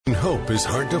Hope is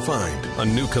hard to find. A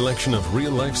new collection of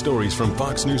real-life stories from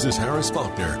Fox News' Harris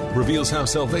Faulkner reveals how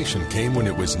salvation came when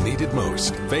it was needed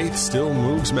most. Faith still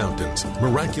moves mountains.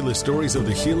 Miraculous stories of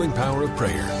the healing power of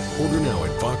prayer. Order now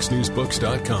at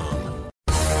foxnewsbooks.com.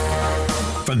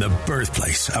 From the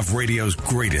birthplace of radio's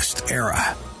greatest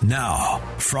era, now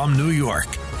from New York,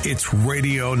 it's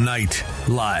Radio Night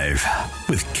Live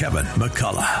with Kevin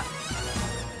McCullough.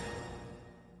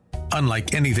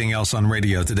 Unlike anything else on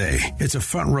radio today, it's a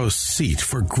front row seat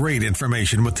for great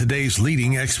information with today's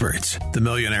leading experts. The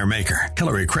Millionaire Maker,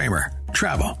 Hillary Kramer.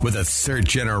 Travel with a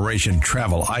third-generation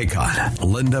travel icon,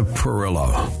 Linda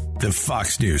Perillo. The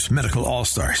Fox News Medical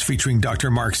All-Stars featuring Dr.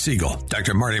 Mark Siegel,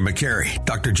 Dr. Marty McCary,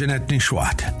 Dr. Jeanette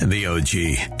Nishwat, and the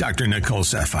OG, Dr. Nicole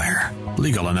Sapphire.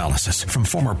 Legal analysis from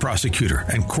former prosecutor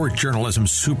and court journalism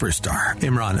superstar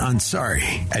Imran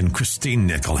Ansari and Christine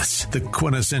Nicholas, the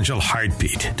quintessential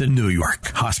heartbeat to New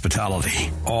York hospitality.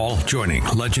 All joining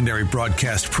legendary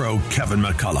broadcast pro Kevin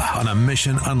McCullough on a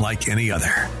mission unlike any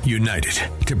other, united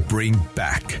to bring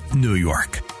back New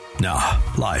York. Now,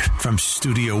 live from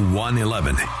Studio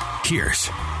 111, here's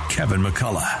Kevin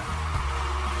McCullough.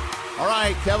 All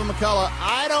right, Kevin McCullough,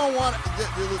 I don't want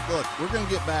to... Look, we're going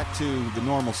to get back to the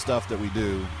normal stuff that we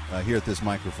do here at this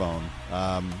microphone.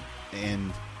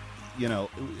 And, you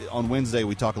know, on Wednesday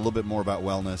we talk a little bit more about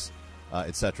wellness,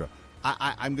 etc.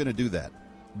 I'm going to do that.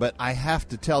 But I have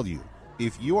to tell you,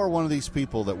 if you are one of these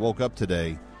people that woke up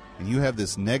today and you have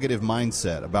this negative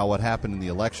mindset about what happened in the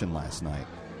election last night,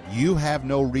 you have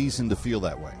no reason to feel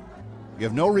that way. You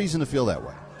have no reason to feel that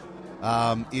way.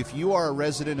 If you are a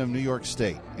resident of New York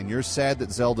State and you're sad that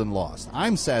Zeldin lost,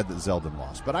 I'm sad that Zeldin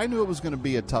lost, but I knew it was going to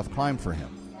be a tough climb for him.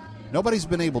 Nobody's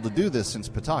been able to do this since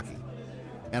Pataki,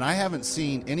 and I haven't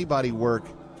seen anybody work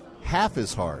half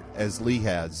as hard as Lee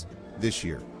has this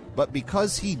year. But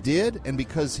because he did, and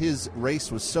because his race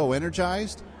was so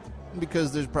energized, and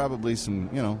because there's probably some,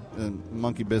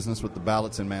 monkey business with the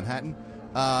ballots in Manhattan,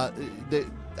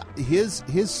 his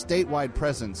statewide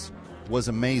presence was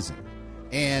amazing.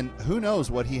 And who knows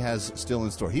what he has still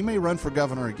in store. He may run for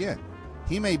governor again.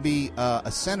 He may be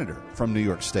a senator from New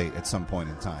York State at some point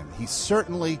in time. He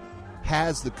certainly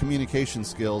has the communication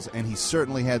skills, and he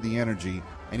certainly had the energy,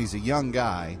 and he's a young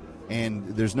guy, and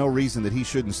there's no reason that he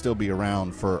shouldn't still be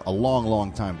around for a long,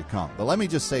 long time to come. But let me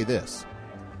just say this.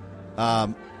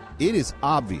 It is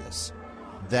obvious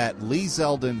that Lee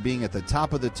Zeldin being at the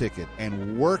top of the ticket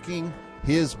and working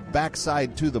his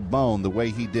backside to the bone the way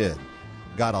he did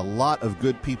got a lot of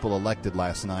good people elected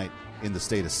last night in the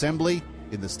state assembly,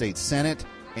 in the state senate,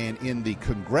 and in the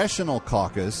congressional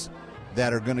caucus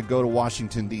that are going to go to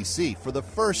Washington, D.C. For the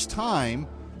first time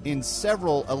in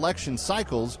several election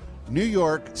cycles, New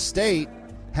York State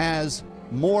has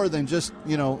more than just,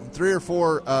 3 or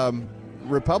 4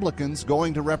 Republicans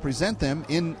going to represent them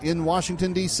in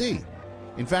Washington, D.C.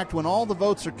 In fact, when all the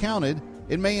votes are counted,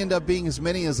 it may end up being as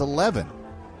many as 11.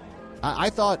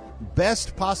 I thought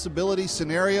best possibility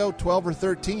scenario, 12 or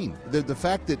 13. The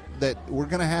fact that we're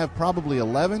going to have probably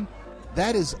 11,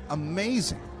 that is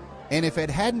amazing. And if it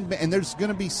hadn't been, and there's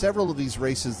going to be several of these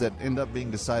races that end up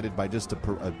being decided by just a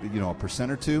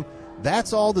percent or two,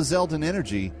 that's all the Zeldin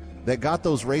energy that got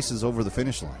those races over the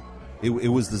finish line.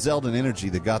 It was the Zeldin energy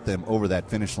that got them over that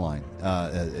finish line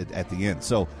at the end.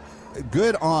 So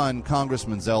good on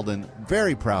Congressman Zeldin.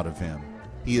 Very proud of him.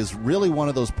 He is really one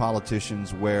of those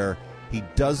politicians where he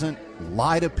doesn't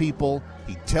lie to people.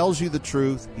 He tells you the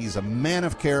truth. He's a man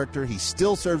of character. He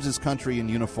still serves his country in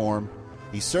uniform.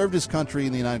 He served his country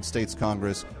in the United States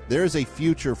Congress. There is a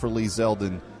future for Lee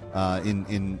Zeldin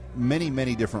in many,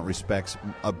 many different respects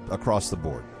across the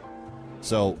board.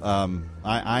 So I'm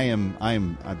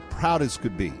proud as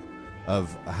could be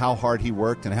of how hard he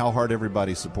worked and how hard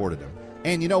everybody supported him.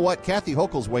 And you know what? Kathy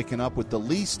Hochul's waking up with the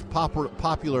least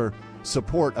popular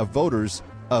support of voters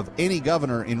of any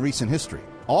governor in recent history.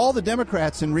 All the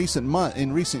Democrats in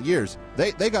recent years,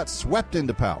 they got swept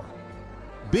into power.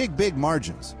 Big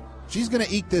margins. She's going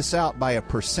to eke this out by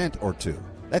 1% or 2%.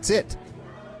 That's it.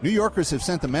 New Yorkers have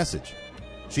sent the message.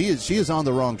 She is on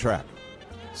the wrong track.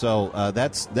 So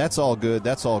that's all good.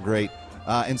 That's all great.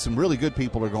 And some really good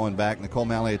people are going back. Nicole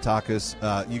Malliotakis.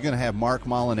 You're going to have Mark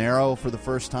Molinaro for the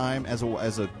first time as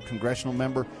a congressional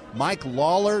member. Mike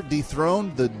Lawler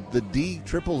dethroned the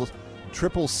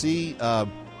triple C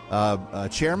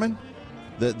chairman,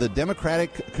 the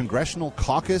Democratic Congressional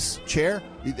Caucus chair.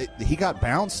 He got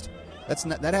bounced.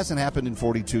 That hasn't happened in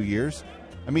 42 years.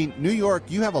 I mean, New York,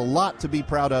 you have a lot to be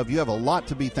proud of. You have a lot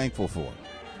to be thankful for,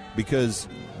 because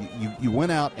you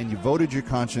went out and you voted your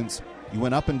conscience. You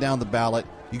went up and down the ballot.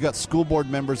 You got school board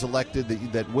members elected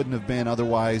that wouldn't have been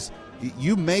otherwise.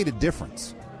 You made a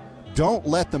difference. Don't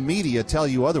let the media tell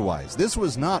you otherwise. This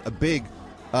was not a big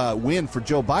win for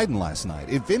Joe Biden last night.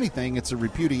 If anything, it's a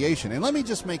repudiation. And let me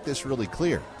just make this really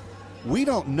clear. We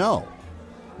don't know,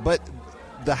 but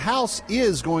the House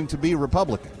is going to be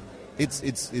Republican.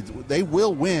 They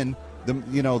will win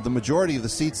the majority of the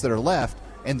seats that are left,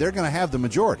 and they're going to have the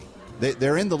majority.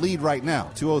 They're in the lead right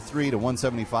now, 203 to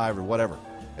 175 or whatever.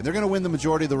 And they're going to win the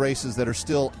majority of the races that are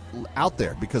still out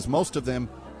there, because most of them,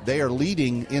 they are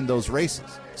leading in those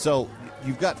races. So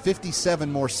you've got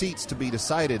 57 more seats to be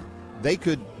decided. They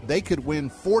could win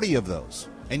 40 of those,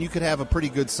 and you could have a pretty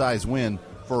good size win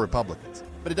for Republicans.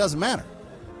 But it doesn't matter.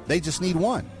 They just need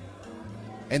one.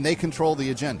 And they control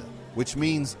the agenda, which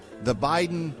means the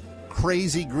Biden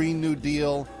crazy Green New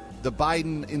Deal, the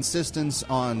Biden insistence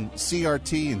on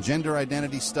CRT and gender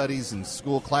identity studies in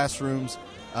school classrooms,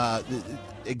 the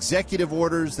executive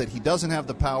orders that he doesn't have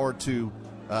the power to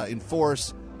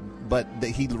enforce, but that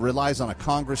he relies on a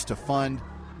Congress to fund.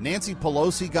 Nancy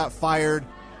Pelosi got fired.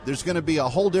 There's going to be a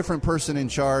whole different person in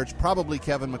charge, probably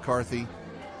Kevin McCarthy.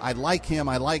 I like him.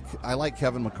 I like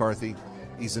Kevin McCarthy.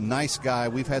 He's a nice guy.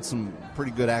 We've had some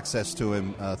pretty good access to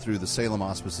him through the Salem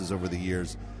auspices over the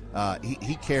years.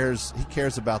 He cares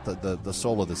about the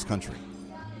soul of this country.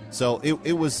 So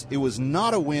it was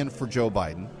not a win for Joe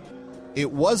Biden.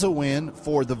 It was a win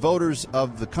for the voters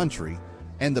of the country,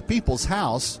 and the People's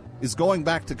House is going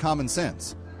back to common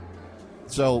sense.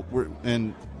 So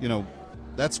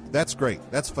that's great.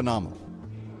 That's phenomenal.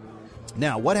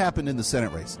 Now, what happened in the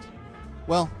Senate races?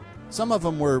 Well, some of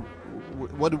them were.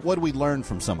 What did we learn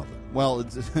from some of them? Well,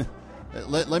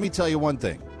 let me tell you one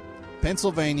thing.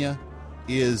 Pennsylvania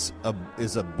is a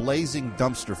blazing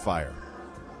dumpster fire.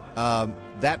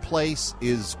 That place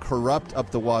is corrupt up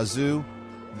the wazoo.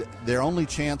 Their only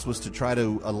chance was to try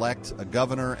to elect a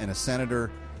governor and a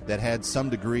senator that had some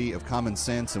degree of common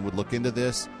sense and would look into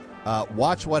this.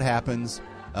 Watch what happens.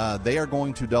 They are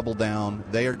going to double down.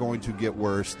 They are going to get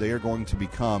worse. They are going to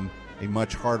become a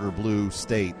much harder blue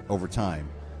state over time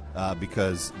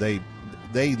because they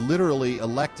literally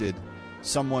elected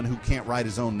someone who can't write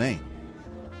his own name.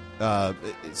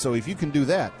 So if you can do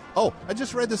that. Oh, I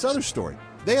just read this other story.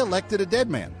 They elected a dead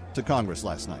man to Congress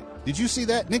last night. Did you see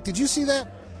that? Nick, did you see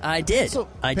that? I did.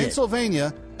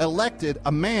 Pennsylvania elected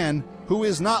a man who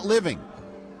is not living.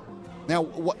 Now,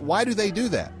 why do they do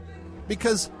that?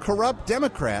 Because corrupt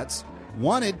Democrats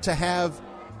wanted to have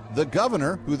the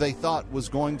governor, who they thought was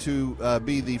going to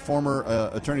be the former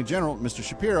Attorney General, Mr.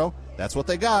 Shapiro. That's what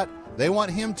they got. They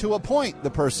want him to appoint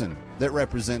the person that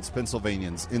represents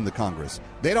Pennsylvanians in the Congress.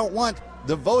 They don't want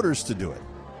the voters to do it.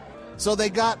 So they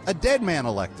got a dead man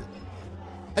elected.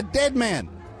 A dead man.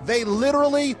 They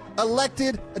literally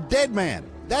elected a dead man.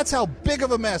 That's how big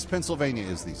of a mess Pennsylvania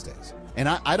is these days. And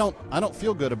I don't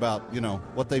feel good about,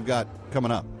 what they've got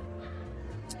coming up.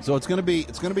 So it's going to be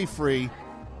free.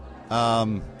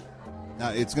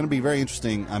 It's going to be very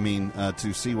interesting,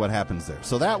 to see what happens there.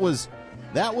 So that was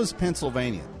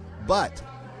Pennsylvania. But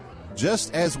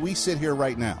just as we sit here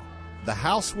right now, the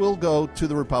House will go to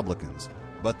the Republicans,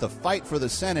 but the fight for the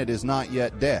Senate is not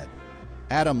yet dead.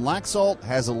 Adam Laxalt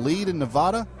has a lead in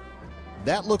Nevada.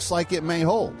 That looks like it may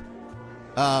hold.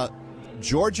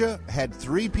 Georgia had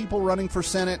 3 people running for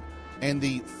Senate, and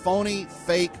the phony,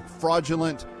 fake,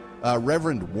 fraudulent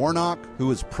Reverend Warnock,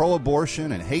 who is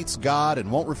pro-abortion and hates God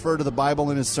and won't refer to the Bible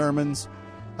in his sermons,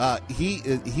 he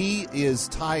is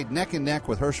tied neck and neck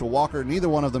with Herschel Walker. Neither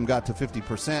one of them got to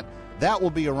 50%. That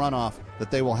will be a runoff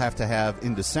that they will have to have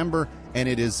in December, and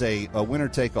it is a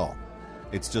winner-take-all.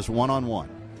 It's just one-on-one.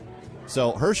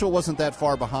 So Herschel wasn't that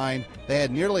far behind. They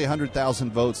had nearly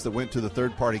 100,000 votes that went to the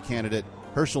third-party candidate.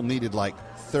 Herschel needed like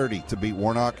 30 to beat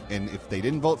Warnock, and if they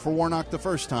didn't vote for Warnock the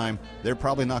first time, they're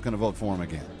probably not going to vote for him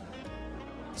again.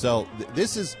 So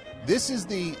this is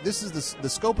the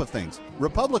scope of things.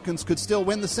 Republicans could still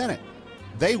win the Senate.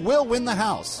 They will win the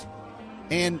House.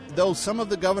 And though some of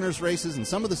the governor's races and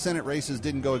some of the Senate races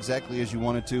didn't go exactly as you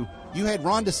wanted to, you had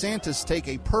Ron DeSantis take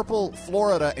a purple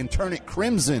Florida and turn it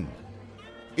crimson.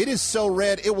 It is so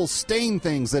red it will stain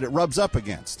things that it rubs up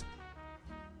against.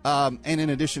 And in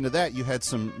addition to that, you had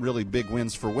some really big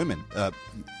wins for women.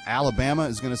 Alabama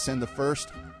is going to send the first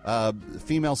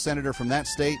female senator from that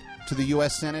state to the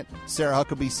U.S. Senate. Sarah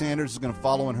Huckabee Sanders is going to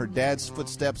follow in her dad's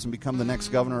footsteps and become the next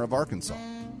governor of Arkansas.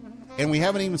 And we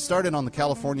haven't even started on the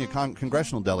California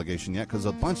congressional delegation yet because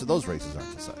a bunch of those races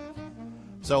aren't decided.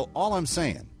 So all I'm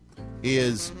saying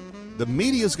is the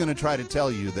media is going to try to tell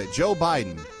you that Joe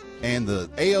Biden and the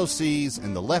AOCs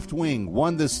and the left wing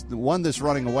won this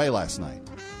running away last night.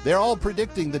 They're all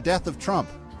predicting the death of Trump,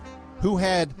 who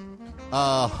had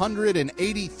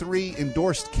 183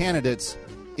 endorsed candidates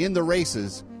in the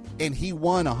races, and he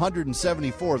won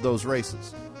 174 of those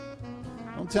races.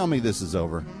 Don't tell me this is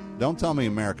over. Don't tell me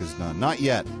America's done. Not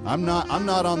yet. I'm not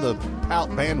on the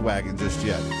pout bandwagon just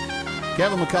yet.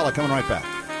 Kevin McCullough coming right back.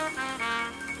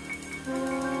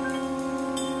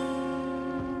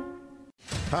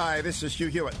 Hi, this is Hugh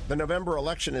Hewitt. The November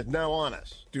election is now on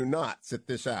us. Do not sit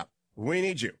this out. We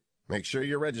need you. Make sure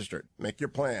you're registered. Make your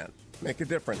plan. Make a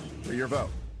difference for your vote.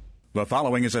 The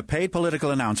following is a paid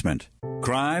political announcement.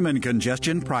 Crime and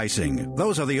congestion pricing.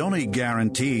 Those are the only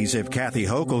guarantees if Kathy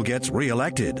Hochul gets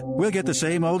reelected. We'll get the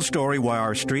same old story why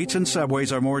our streets and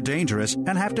subways are more dangerous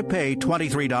and have to pay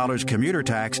 $23 commuter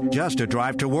tax just to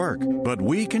drive to work. But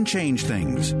we can change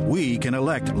things. We can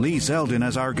elect Lee Zeldin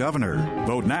as our governor.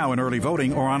 Vote now in early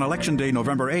voting or on Election Day,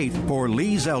 November 8th for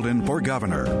Lee Zeldin for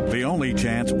governor. The only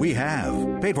chance we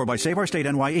have. Paid for by Save Our State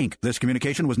NY Inc. This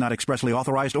communication was not expressly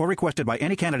authorized or requested by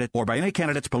any candidate or by any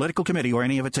candidate's political committee or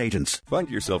any of its agents. Find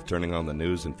yourself turning on the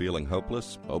news and feeling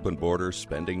hopeless? Open borders,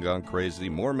 spending gone crazy,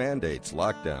 more mandates,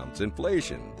 lockdowns,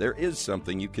 inflation. There is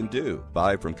something you can do.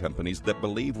 Buy from companies that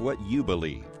believe what you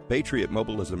believe. Patriot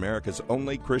Mobile is America's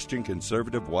only Christian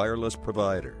conservative wireless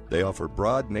provider. They offer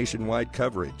broad nationwide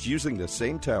coverage using the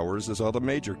same towers as all the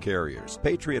major carriers.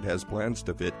 Patriot has plans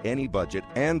to fit any budget,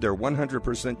 and their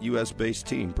 100% U.S.-based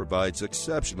team provides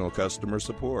exceptional customer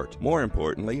support. More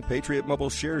importantly, Patriot Mobile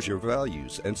shares your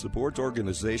values and supports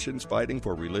organizations fighting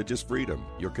for religious freedom,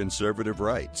 your conservative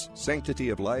rights, sanctity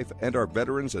of life, and our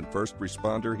veterans and first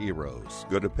responder heroes.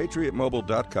 Go to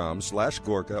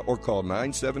patriotmobile.com/Gorka or call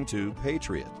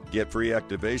 972-PATRIOT. Get free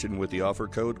activation with the offer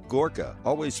code GORKA.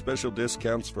 Always special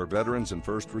discounts for veterans and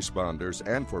first responders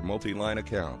and for multi-line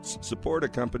accounts. Support a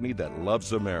company that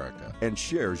loves America and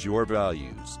shares your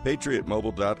values.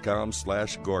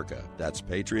 patriotmobile.com/Gorka. That's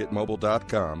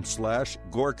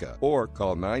patriotmobile.com/Gorka or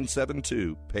call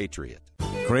 972-PATRIOT.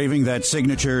 Craving that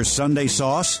signature Sunday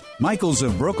sauce? Michael's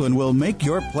of Brooklyn will make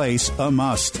your place a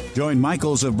must. Join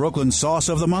Michael's of Brooklyn Sauce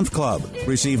of the Month Club.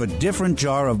 Receive a different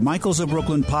jar of Michael's of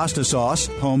Brooklyn pasta sauce,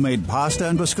 homemade pasta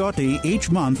and biscotti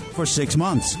each month for 6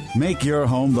 months. Make your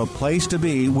home the place to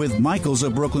be with Michael's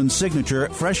of Brooklyn's signature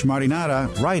fresh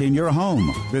marinara right in your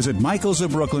home. Visit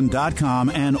michaelsofbrooklyn.com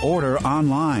and order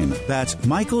online. That's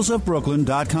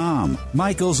michaelsofbrooklyn.com.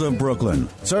 Michael's of Brooklyn,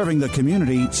 serving the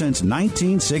community since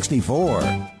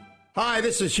 1964. Hi,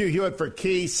 this is Hugh Hewitt for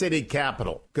Key City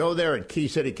Capital. Go there at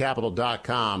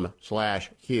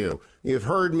keycitycapital.com/Hugh. You've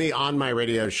heard me on my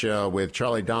radio show with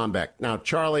Charlie Dombeck. Now,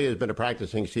 Charlie has been a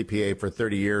practicing CPA for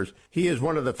 30 years. He is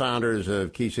one of the founders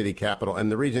of Key City Capital,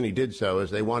 and the reason he did so is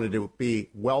they wanted to be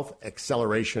wealth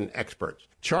acceleration experts.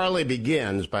 Charlie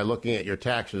begins by looking at your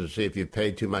taxes to see if you've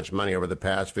paid too much money over the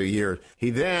past few years. He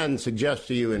then suggests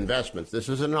to you investments. This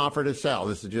isn't an offer to sell.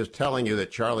 This is just telling you that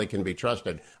Charlie can be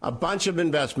trusted. A bunch of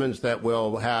investments that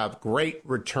will have great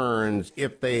returns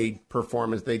if they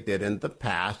perform as they did in the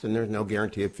past, and there's no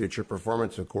guarantee of future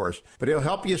performance, of course. But it'll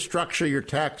help you structure your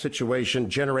tax situation,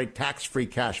 generate tax-free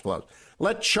cash flows.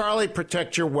 Let Charlie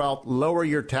protect your wealth, lower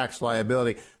your tax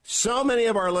liability. So many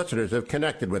of our listeners have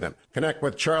connected with him. Connect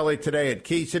with Charlie today at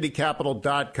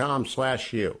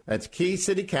keycitycapital.com/Hugh. That's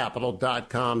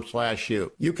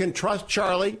keycitycapital.com/Hugh. You can trust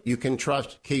Charlie. You can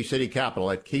trust Key City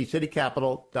Capital at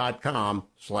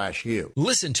keycitycapital.com/Hugh.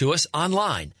 Listen to us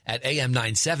online at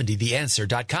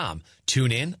am970theanswer.com.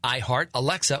 Tune in, iHeart,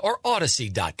 Alexa, or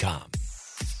Odyssey.com.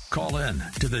 Call in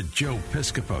to the Joe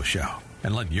Piscopo Show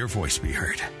and let your voice be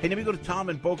heard. Hey, let me go to Tom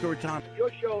in Boca Raton. Your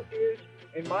show is,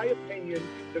 in my opinion,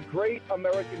 the great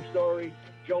American story.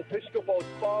 Joe Piscopo's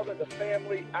father, the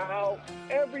family, Al,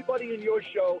 everybody in your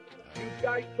show. You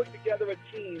guys put together a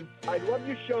team. I love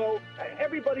your show.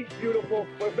 Everybody's beautiful.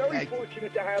 We're very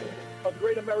fortunate to have a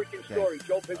great American story,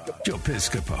 Joe Piscopo. Joe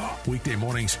Piscopo, weekday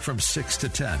mornings from 6 to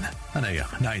 10 on AM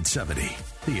 970.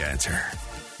 The Answer.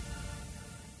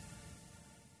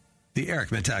 The Eric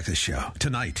Metaxas Show,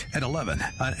 tonight at 11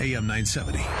 on AM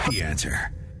 970. The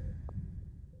Answer.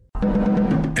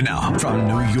 And now, from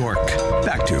New York,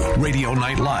 back to Radio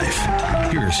Night Live.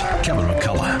 Here's Kevin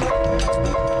McCullough.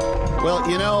 Well,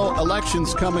 you know,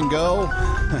 elections come and go,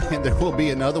 and there will be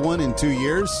another one in 2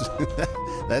 years.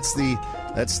 That's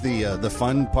the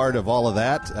fun part of all of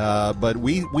that. But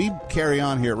we carry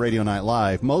on here at Radio Night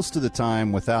Live most of the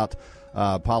time without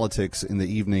politics in the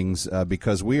evenings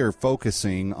because we are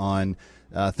focusing on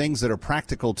things that are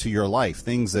practical to your life,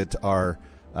 things that are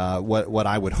what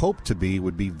I would hope to be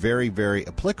would be very, very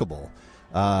applicable.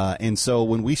 And so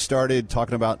when we started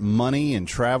talking about money and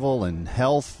travel and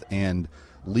health and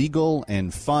legal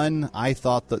and fun, I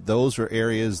thought that those are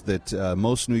areas that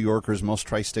most New Yorkers, most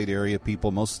tri-state area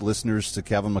people, most listeners to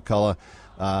Kevin McCullough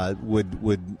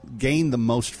would gain the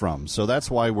most from. So that's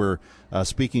why we're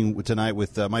speaking tonight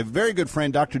with my very good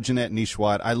friend, Dr. Janette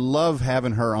Nesheiwat. I love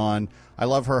having her on. I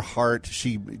love her heart.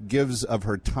 She gives of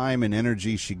her time and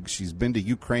energy. She's been to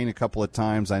Ukraine a couple of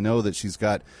times. I know that she's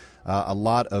got a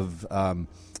lot of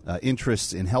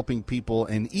interest in helping people.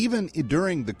 And even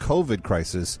during the COVID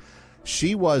crisis,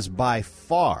 she was by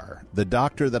far the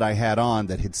doctor that I had on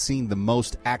that had seen the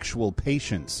most actual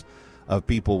patients of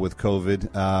people with COVID,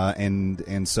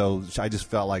 and so I just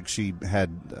felt like she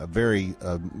had a very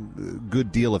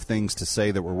good deal of things to say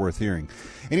that were worth hearing.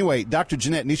 Anyway, Dr.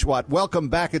 Janette Nesheiwat, welcome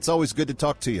back. It's always good to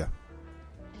talk to you.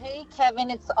 Hey, Kevin,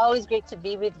 it's always great to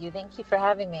be with you. Thank you for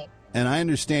having me. And I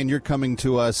understand you're coming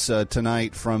to us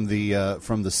tonight from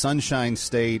the Sunshine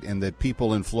State, and that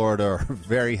people in Florida are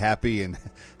very happy and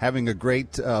having a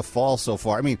great fall so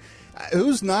far. I mean,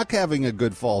 who's not having a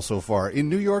good fall so far? In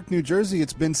New York, New Jersey,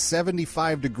 it's been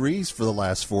 75 degrees for the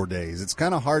last 4 days. It's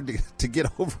kind of hard to get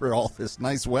over all this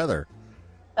nice weather.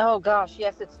 Oh, gosh,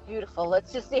 yes, it's beautiful.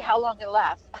 Let's just see how long it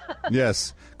lasts.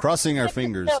 Yes, crossing our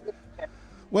fingers.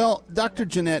 Well, Dr.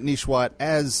 Janette Nesheiwat,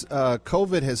 as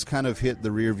COVID has kind of hit the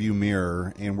rearview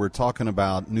mirror and we're talking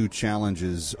about new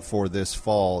challenges for this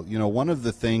fall, you know, one of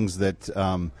the things that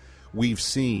we've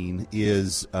seen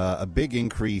is a big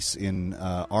increase in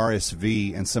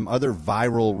RSV and some other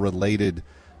viral-related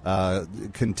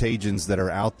contagions that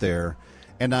are out there.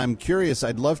 And I'm curious,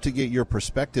 I'd love to get your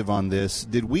perspective on this.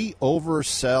 Did we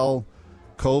oversell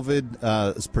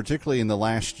COVID, particularly in the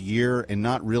last year, and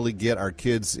not really get our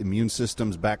kids' immune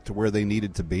systems back to where they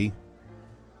needed to be?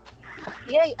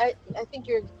 Yeah, I think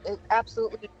you're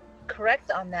absolutely correct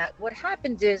on that. What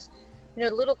happens is, you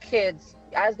know, little kids,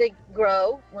 as they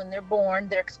grow, when they're born,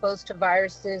 they're exposed to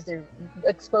viruses, they're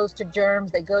exposed to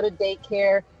germs, they go to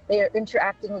daycare, they are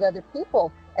interacting with other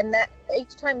people. And that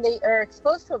each time they are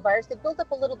exposed to a virus, they build up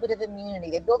a little bit of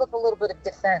immunity, they build up a little bit of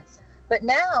defense. But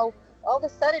now, all of a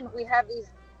sudden, we have these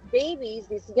babies,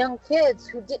 these young kids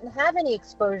who didn't have any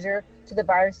exposure to the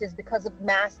viruses because of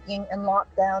masking and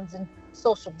lockdowns and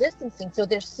social distancing. So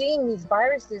they're seeing these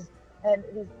viruses and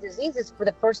these diseases for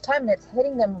the first time, and it's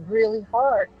hitting them really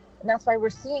hard. And that's why we're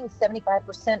seeing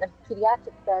 75% of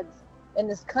pediatric beds in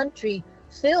this country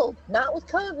filled, not with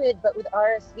COVID, but with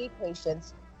RSV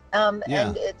patients. And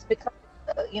it's become,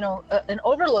 an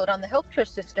overload on the healthcare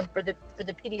system for the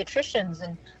pediatricians,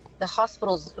 and the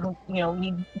hospitals,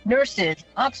 need nurses,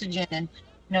 oxygen, and,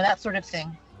 that sort of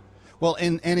thing. Well,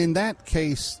 and in that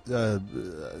case,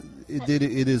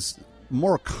 it is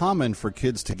more common for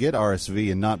kids to get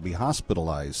RSV and not be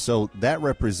hospitalized. So that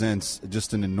represents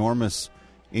just an enormous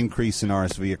increase in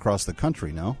RSV across the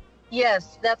country, no?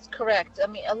 Yes, that's correct. I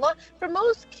mean, for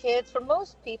most kids, for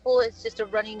most people, it's just a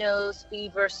runny nose,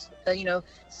 fever,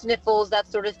 sniffles, that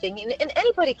sort of thing. And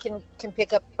anybody can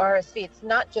pick up RSV. It's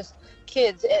not just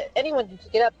kids. Anyone can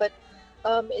pick it up, but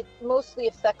it mostly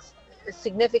affects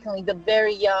significantly the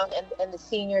very young and the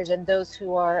seniors and those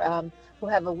who are who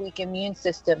have a weak immune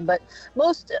system. But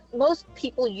most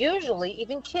people, usually,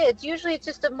 even kids, usually it's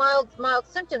just a mild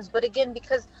symptoms. But again,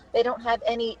 because they don't have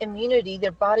any immunity,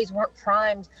 their bodies weren't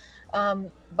primed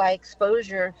by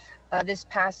exposure this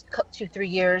past 2-3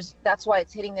 years. That's why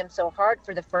it's hitting them so hard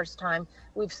for the first time.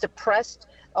 We've suppressed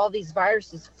all these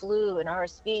viruses, flu and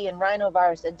RSV and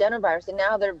rhinovirus, adenovirus, and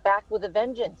now they're back with a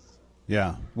vengeance.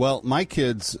 Yeah. Well, my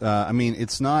kids,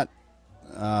 it's not,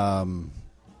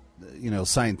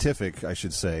 scientific, I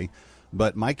should say,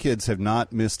 but my kids have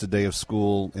not missed a day of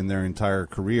school in their entire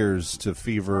careers to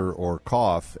fever or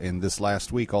cough. And this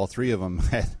last week, all three of them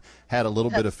had a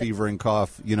little bit of fever and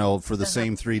cough, for the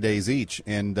same 3 days each.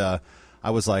 And I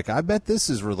was like, I bet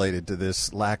this is related to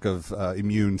this lack of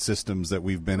immune systems that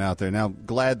we've been out there. Now,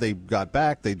 glad they got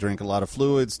back. They drank a lot of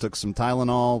fluids, took some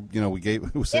Tylenol.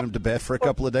 We sent them to bed for a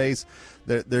couple of days.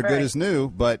 They're good as new,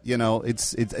 but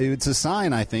it's a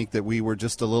sign, I think, that we were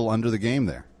just a little under the game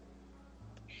there.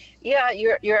 Yeah,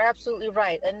 you're absolutely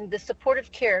right. And the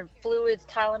supportive care, fluids,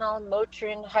 Tylenol,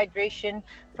 Motrin, hydration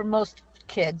for most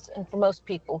kids and for most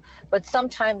people. But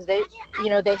sometimes they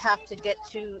have to get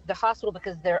to the hospital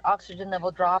because their oxygen level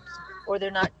drops, or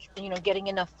they're not, getting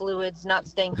enough fluids, not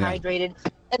staying hydrated,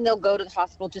 and they'll go to the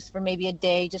hospital just for maybe a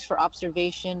day, just for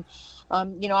observation.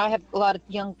 I have a lot of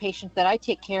young patients that I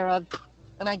take care of,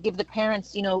 and I give the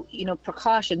parents,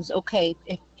 precautions. Okay,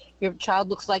 if your child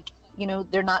looks like,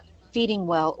 they're not feeding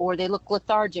well, or they look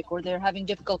lethargic, or they're having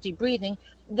difficulty breathing,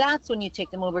 that's when you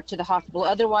take them over to the hospital.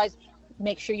 Otherwise,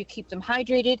 make sure you keep them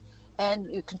hydrated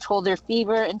and you control their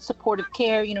fever and supportive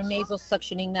care, nasal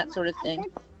suctioning, that sort of thing.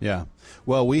 Yeah.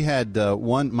 Well, we had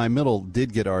my middle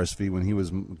did get RSV when he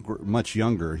was much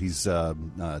younger. He's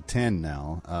 10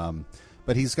 now.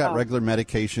 But he's got regular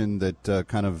medication that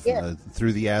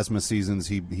through the asthma seasons,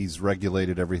 he's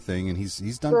regulated everything, and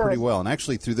he's done pretty well. And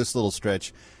actually, through this little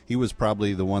stretch, he was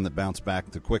probably the one that bounced back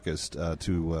the quickest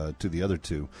to the other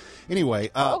two. Anyway,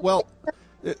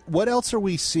 what else are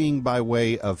we seeing by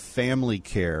way of family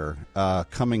care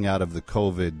coming out of the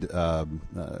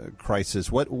COVID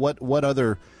crisis? What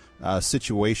other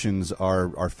situations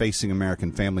are facing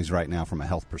American families right now from a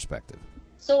health perspective?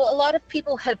 So a lot of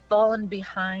people had fallen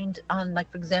behind on,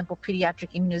 like, for example,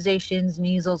 pediatric immunizations,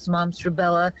 measles, mumps,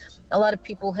 rubella. A lot of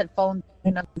people had fallen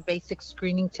behind on basic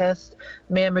screening tests,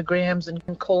 mammograms and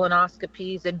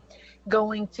colonoscopies, and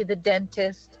going to the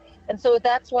dentist. And so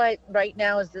that's why right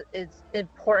now it's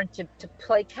important to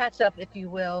play catch up, if you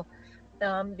will,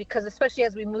 because especially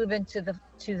as we move into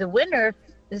the winter,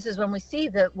 this is when we see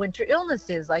the winter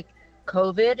illnesses like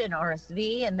COVID and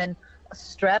RSV, and then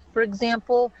strep, for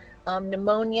example.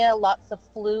 Pneumonia, lots of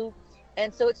flu.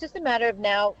 And so it's just a matter of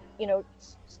now,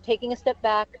 taking a step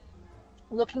back,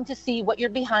 looking to see what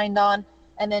you're behind on,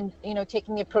 and then,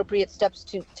 taking the appropriate steps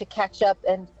to catch up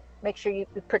and make sure you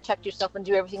protect yourself and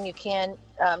do everything you can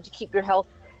to keep your health,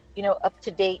 up to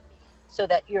date, so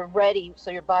that you're ready, so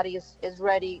your body is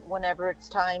ready whenever it's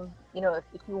time,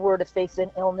 if you were to face an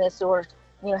illness or,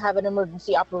 have an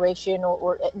emergency operation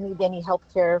or need any health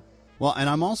care. Well, and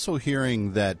I'm also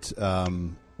hearing that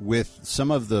with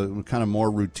some of the kind of more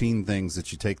routine things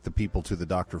that you take the people to the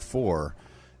doctor for,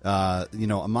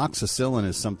 amoxicillin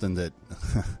is something that,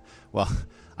 well,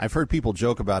 I've heard people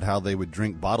joke about how they would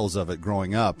drink bottles of it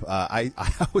growing up. I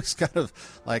always kind of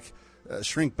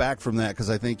shrink back from that because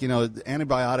I think,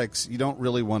 antibiotics, you don't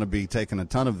really want to be taking a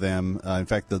ton of them. In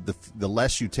fact, the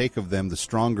less you take of them, the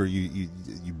stronger you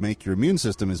make your immune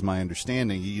system, is my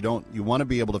understanding. You want to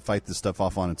be able to fight this stuff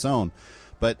off on its own.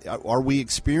 But are we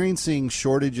experiencing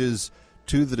shortages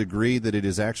to the degree that it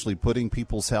is actually putting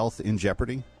people's health in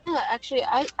jeopardy? Yeah, actually,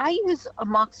 I use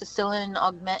amoxicillin and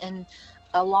Augmentin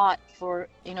a lot for,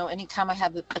 anytime I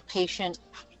have a patient,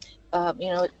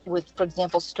 with, for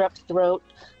example, strep throat,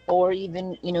 or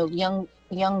even, young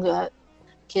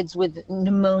kids with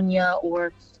pneumonia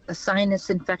or a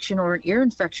sinus infection or an ear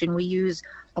infection, we use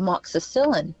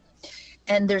amoxicillin.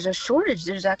 And there's a shortage.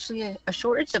 There's actually a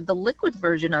shortage of the liquid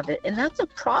version of it. And that's a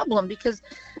problem because,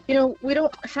 we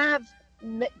don't have,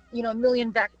 a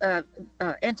million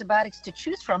antibiotics to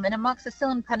choose from. And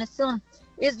amoxicillin, penicillin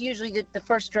is usually the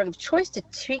first drug of choice to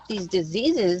treat these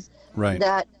diseases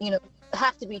that,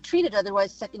 have to be treated.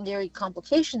 Otherwise, secondary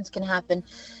complications can happen.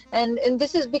 And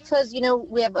this is because,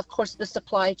 we have, of course, the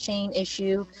supply chain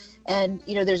issue. And,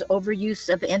 there's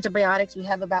overuse of antibiotics. We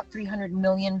have about 300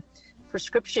 million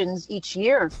prescriptions each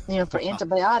year, for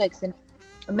antibiotics, and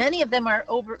many of them are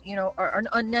are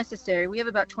unnecessary. We have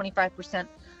about 25%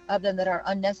 of them that are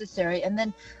unnecessary. And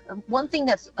then one thing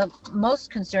that's of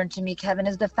most concern to me, Kevin,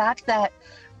 is the fact that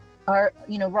our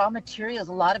raw materials,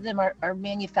 a lot of them are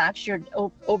manufactured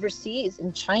overseas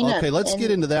in China. Okay, let's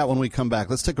get into that when we come back.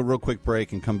 Let's take a real quick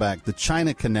break and come back. The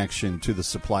China connection to the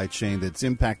supply chain that's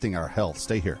impacting our health.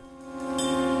 Stay here.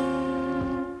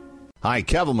 Hi,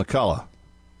 Kevin McCullough.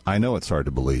 I know it's hard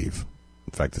to believe.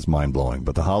 In fact, it's mind-blowing,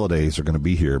 but the holidays are going to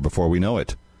be here before we know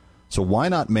it. So why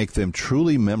not make them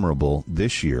truly memorable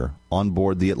this year on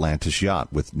board the Atlantis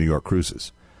yacht with New York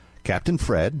Cruises? Captain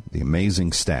Fred, the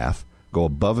amazing staff, go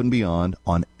above and beyond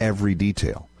on every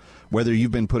detail. Whether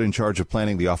you've been put in charge of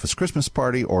planning the office Christmas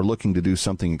party or looking to do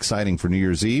something exciting for New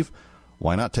Year's Eve,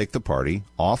 why not take the party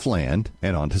off land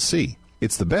and onto sea?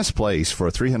 It's the best place for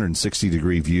a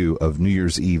 360-degree view of New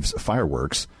Year's Eve's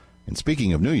fireworks. And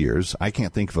speaking of New Year's, I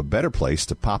can't think of a better place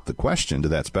to pop the question to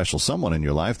that special someone in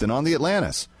your life than on the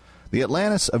Atlantis. The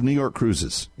Atlantis of New York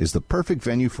Cruises is the perfect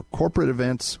venue for corporate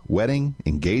events, wedding,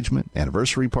 engagement,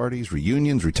 anniversary parties,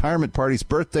 reunions, retirement parties,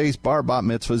 birthdays, bar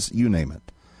mitzvahs, you name it.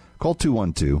 Call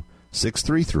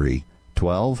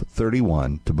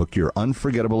 212-633-1231 to book your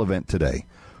unforgettable event today,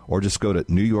 or just go to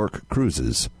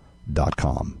newyorkcruises.com.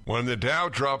 When the Dow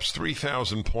drops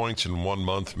 3,000 points in 1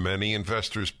 month, many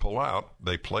investors pull out.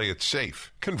 They play it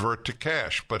safe, convert to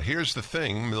cash. But here's the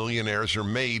thing, millionaires are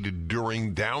made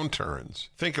during downturns.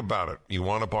 Think about it. You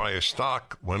want to buy a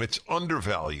stock when it's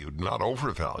undervalued, not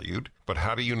overvalued. But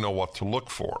how do you know what to look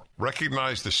for?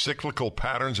 Recognize the cyclical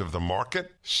patterns of the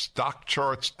market?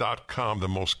 StockCharts.com, the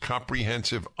most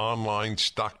comprehensive online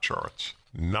stock charts.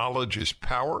 Knowledge is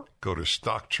power. Go to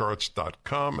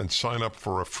StockCharts.com and sign up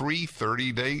for a free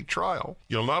 30-day trial.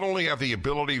 You'll not only have the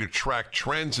ability to track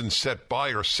trends and set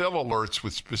buy or sell alerts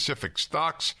with specific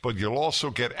stocks, but you'll also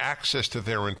get access to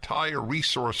their entire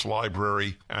resource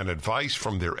library and advice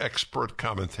from their expert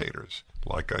commentators.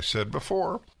 Like I said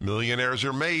before, millionaires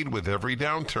are made with every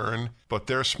downturn, but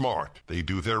they're smart. They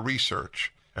do their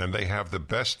research, and they have the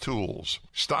best tools.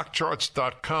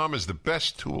 StockCharts.com is the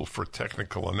best tool for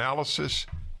technical analysis,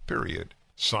 period.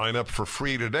 Sign up for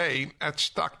free today at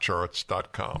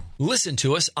StockCharts.com. Listen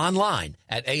to us online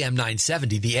at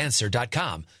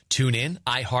am970theanswer.com. Tune in,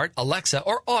 iHeart, Alexa,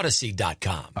 or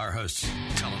Odyssey.com. Our hosts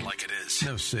tell it like it is.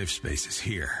 No safe spaces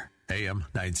here. AM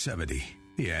 970,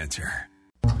 The Answer.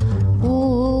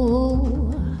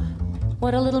 Ooh,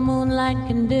 what a little moonlight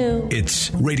can do. It's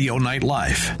Radio Night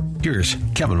Live. Here's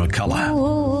Kevin McCullough.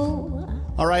 Ooh.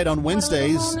 All right, on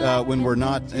Wednesdays, when we're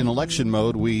not in election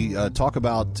mode, we talk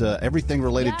about everything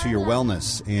related to your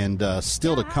wellness. And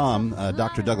still to come,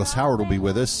 Dr. Douglas Howard will be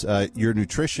with us. Your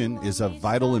nutrition is of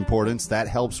vital importance. That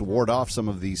helps ward off some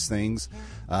of these things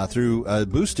through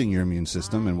boosting your immune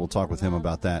system, and we'll talk with him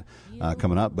about that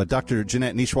coming up. But Dr.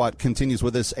 Jeanette Nesheiwat continues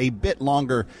with us a bit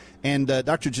longer. And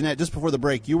Dr. Jeanette, just before the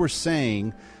break, you were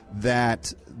saying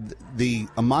that the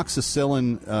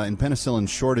amoxicillin and penicillin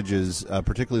shortages,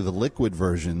 particularly the liquid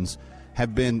versions,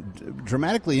 have been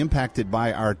dramatically impacted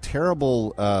by our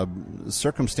terrible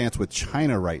circumstance with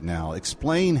China right now.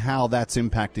 Explain how that's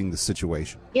impacting the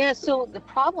situation. Yeah, so the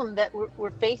problem that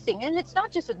we're facing, and it's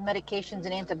not just with medications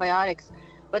and antibiotics,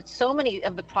 but so many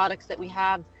of the products that we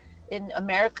have in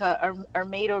America are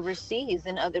made overseas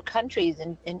in other countries,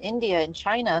 in India and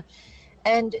China.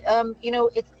 And,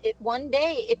 one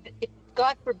day, if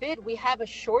God forbid, we have a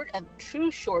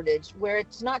true shortage where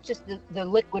it's not just the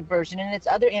liquid version and it's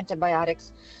other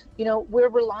antibiotics, we're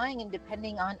relying and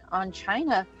depending on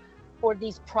China for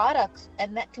these products,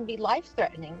 and that can be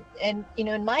life-threatening. And,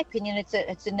 in my opinion,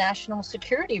 it's a national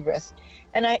security risk.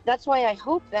 And that's why I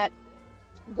hope that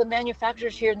the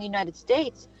manufacturers here in the United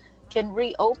States can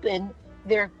reopen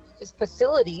their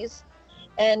facilities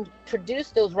and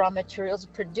produce those raw materials,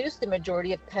 produce the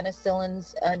majority of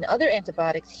penicillins and other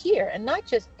antibiotics here. And not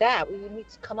just that, we need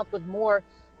to come up with more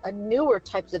newer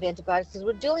types of antibiotics, because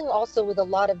we're dealing also with a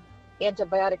lot of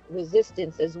antibiotic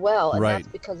resistance as well. And that's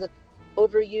because of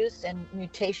overuse and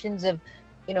mutations of,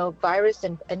 virus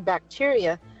and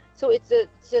bacteria. So it's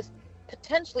just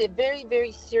potentially a very,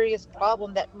 very serious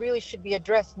problem that really should be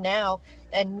addressed now.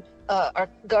 And our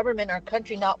government, our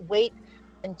country, not wait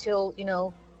until,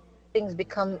 things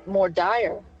become more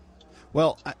dire.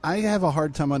 Well, I have a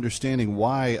hard time understanding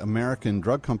why American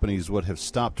drug companies would have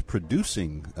stopped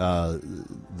producing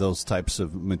those types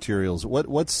of materials.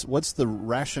 What's the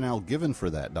rationale given for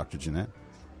that, Dr. Jeanette?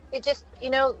 It just,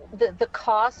 the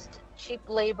cost, cheap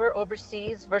labor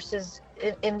overseas versus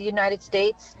in the United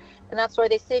States. And that's why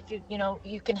they say if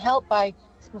you can help if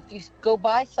you go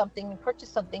buy something and purchase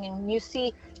something and you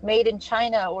see made in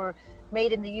China or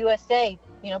made in the USA,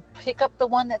 pick up the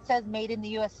one that says made in the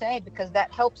USA, because that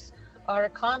helps our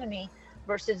economy,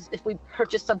 versus if we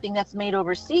purchase something that's made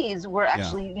overseas, we're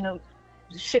actually,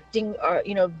 shifting our,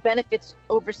 benefits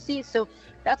overseas. So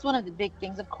that's one of the big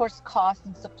things. Of course, cost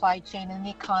and supply chain and the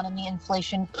economy,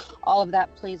 inflation, all of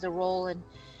that plays a role. And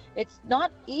it's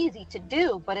not easy to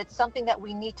do, but it's something that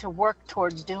we need to work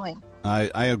towards doing.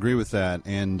 I agree with that,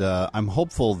 and I'm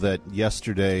hopeful that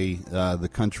yesterday the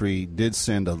country did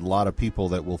send a lot of people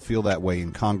that will feel that way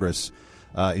in Congress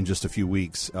in just a few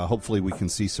weeks. Hopefully we can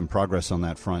see some progress on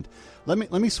that front. Let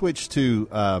me switch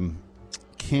to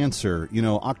cancer.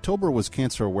 October was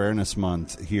Cancer Awareness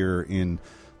Month here in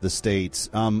the States.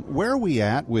 Where are we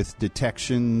at with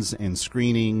detections and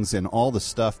screenings and all the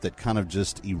stuff that kind of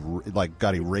just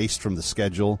got erased from the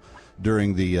schedule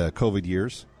during the COVID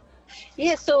years?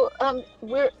 Yeah, so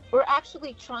we're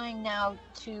actually trying now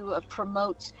to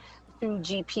promote through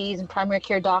GPs and primary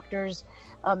care doctors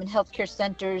and healthcare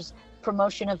centers,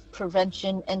 promotion of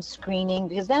prevention and screening,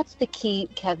 because that's the key,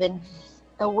 Kevin,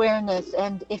 awareness.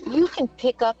 And if you can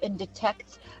pick up and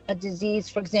detect a disease,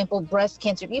 for example, breast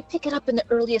cancer, if you pick it up in the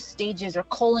earliest stages, or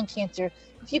colon cancer,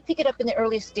 if you pick it up in the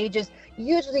earliest stages,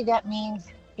 usually that means,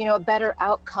 a better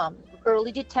outcome.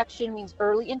 Early detection means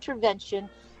early intervention,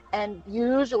 and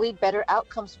usually better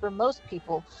outcomes for most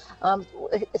people,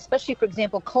 especially, for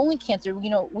example, colon cancer.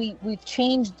 We've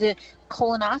changed the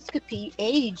colonoscopy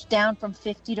age down from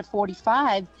 50 to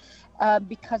 45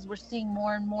 because we're seeing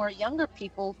more and more younger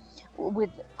people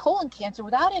with colon cancer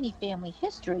without any family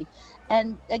history.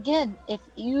 And again, if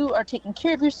you are taking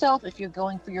care of yourself, if you're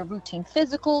going for your routine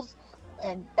physicals,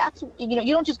 and that's,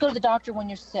 you don't just go to the doctor when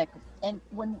you're sick. And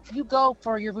when you go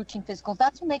for your routine physicals,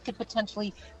 that's when they could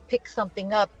potentially pick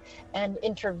something up and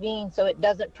intervene so it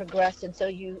doesn't progress. And so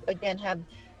you, again,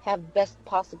 have best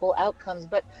possible outcomes.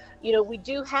 But, we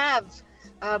do have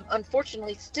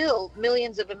unfortunately, still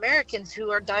millions of Americans who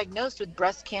are diagnosed with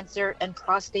breast cancer and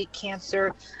prostate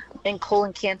cancer and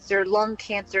colon cancer, lung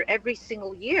cancer every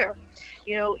single year.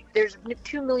 You know, there's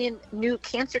 2 million new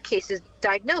cancer cases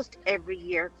diagnosed every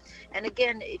year. And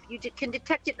again, if you can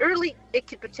detect it early, it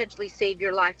could potentially save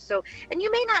your life. So, and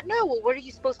you may not know, well, what are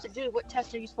you supposed to do? What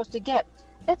tests are you supposed to get?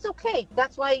 That's okay.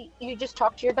 That's why you just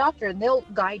talk to your doctor, and they'll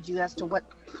guide you as to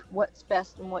what's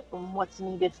best and what's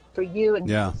needed for you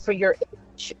and for your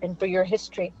age and for your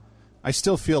history. I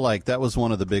still feel like that was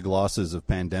one of the big losses of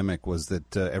pandemic, was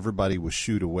that everybody was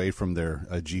shooed away from their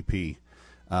GP.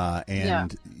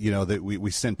 You know, that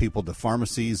we sent people to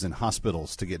pharmacies and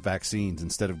hospitals to get vaccines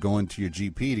instead of going to your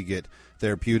GP to get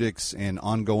therapeutics and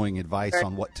ongoing advice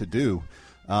on what to do.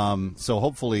 So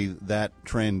hopefully that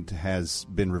trend has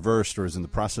been reversed or is in the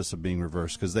process of being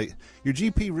reversed, because your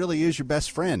GP really is your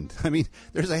best friend. I mean,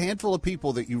 there's a handful of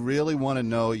people that you really want to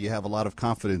know you have a lot of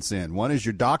confidence in. One is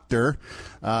your doctor,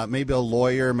 maybe a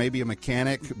lawyer, maybe a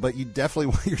mechanic, but you definitely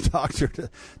want your doctor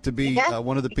to be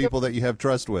one of the people that you have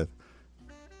trust with.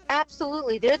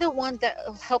 Absolutely. They're the ones that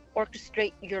will help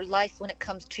orchestrate your life when it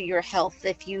comes to your health.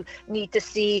 If you need to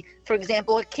see, for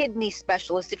example, a kidney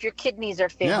specialist, if your kidneys are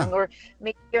failing, or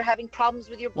maybe you're having problems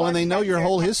with your blood. Well, and they know your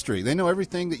whole history. They know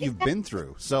everything that you've been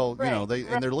through. So, you know,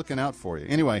 and they're looking out for you.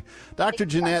 Anyway, Dr.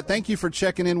 Jeanette, thank you for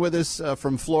checking in with us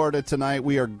from Florida tonight.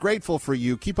 We are grateful for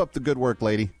you. Keep up the good work,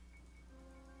 lady.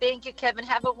 Thank you, Kevin.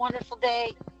 Have a wonderful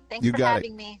day. Thanks for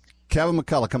having me. Kevin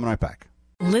McCullough coming right back.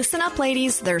 Listen up,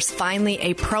 ladies. There's finally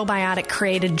a probiotic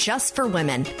created just for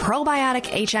women. Probiotic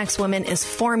HX Women is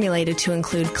formulated to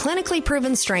include clinically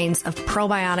proven strains of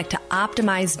probiotic to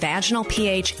optimize vaginal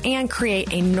pH and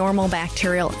create a normal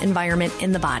bacterial environment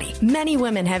in the body. Many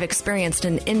women have experienced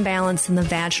an imbalance in the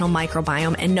vaginal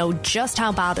microbiome and know just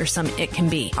how bothersome it can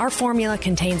be. Our formula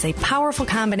contains a powerful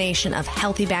combination of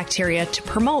healthy bacteria to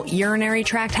promote urinary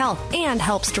tract health and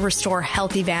helps to restore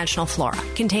healthy vaginal flora.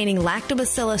 Containing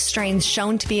lactobacillus strains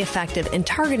shown to be effective in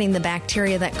targeting the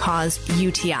bacteria that cause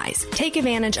UTIs. Take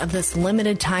advantage of this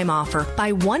limited time offer.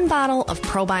 Buy 1 bottle of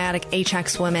Probiotic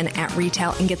HX Women at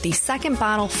retail and get the second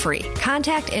bottle free.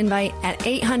 Contact Invite at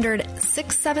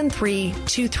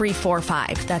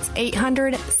 800-673-2345. That's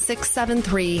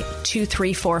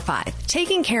 800-673-2345.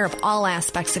 Taking care of all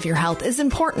aspects of your health is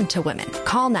important to women.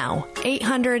 Call now.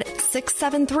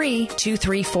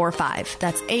 800-673-2345.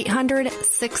 That's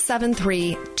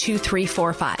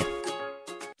 800-673-2345.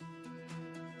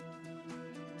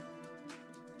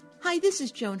 Hi, this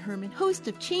is Joan Herman, host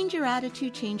of Change Your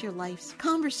Attitude, Change Your Life's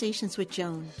Conversations with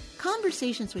Joan.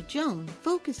 Conversations with Joan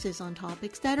focuses on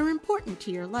topics that are important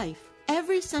to your life.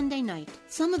 Every Sunday night,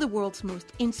 some of the world's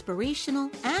most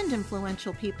inspirational and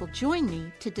influential people join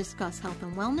me to discuss health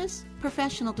and wellness,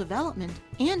 professional development,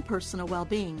 and personal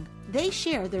well-being. They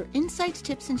share their insights,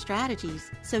 tips, and strategies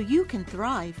so you can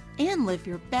thrive and live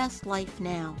your best life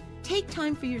now. Take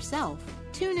time for yourself.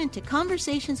 Tune into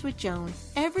Conversations with Joan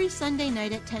every Sunday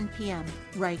night at 10 p.m.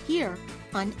 right here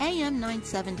on AM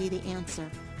 970 The Answer.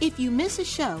 If you miss a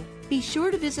show, be sure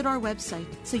to visit our website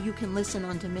so you can listen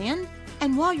on demand.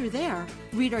 And while you're there,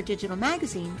 read our digital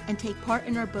magazine and take part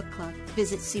in our book club.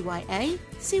 Visit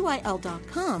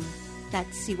CYACYL.com.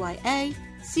 That's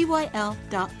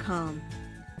CYACYL.com.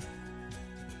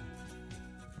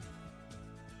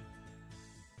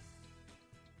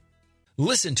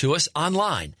 Listen to us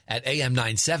online at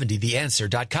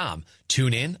am970theanswer.com.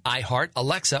 Tune in, iHeart,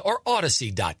 Alexa, or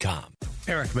Odyssey.com.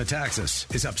 Eric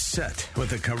Metaxas is upset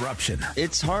with the corruption.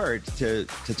 It's hard to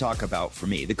talk about for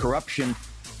me. The corruption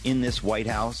in this White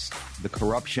House, the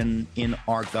corruption in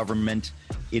our government,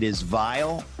 it is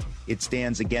vile. It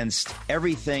stands against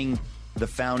everything the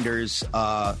founders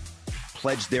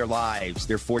pledged their lives,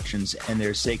 their fortunes, and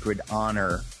their sacred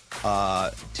honor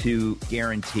to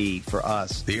guarantee for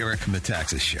us. The Eric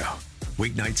Metaxas Show,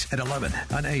 weeknights at 11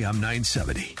 on AM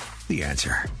 970. The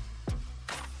Answer.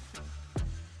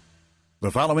 The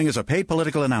following is a paid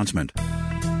political announcement.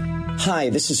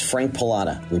 Hi, this is Frank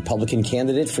Pallotta, Republican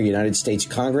candidate for United States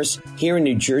Congress here in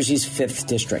New Jersey's 5th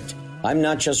District. I'm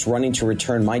not just running to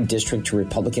return my district to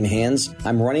Republican hands.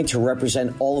 I'm running to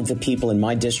represent all of the people in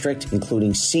my district,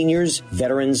 including seniors,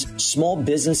 veterans, small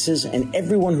businesses, and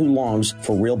everyone who longs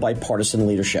for real bipartisan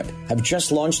leadership. I've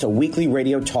just launched a weekly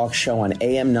radio talk show on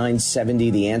AM 970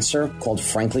 The Answer called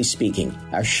Frankly Speaking.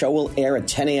 Our show will air at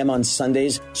 10 a.m. on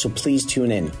Sundays, so please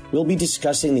tune in. We'll be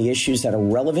discussing the issues that are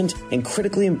relevant and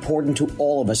critically important to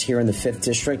all of us here in the 5th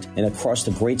District and across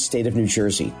the great state of New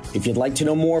Jersey. If you'd like to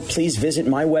know more, please visit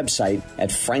my website website at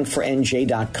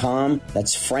frankfornj.com.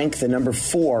 That's Frank, the number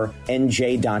 4,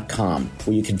 NJ.com,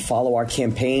 where you can follow our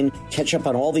campaign, catch up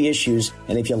on all the issues,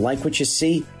 and if you like what you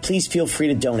see, please feel free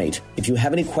to donate. If you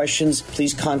have any questions,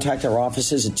 please contact our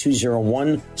offices at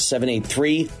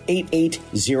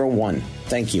 201-783-8801.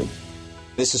 Thank you.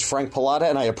 This is Frank Pallotta,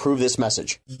 and I approve this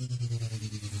message.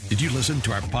 Did you listen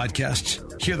to our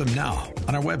podcasts? Hear them now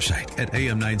on our website at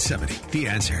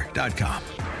am970theanswer.com.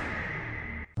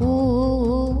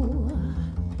 Ooh,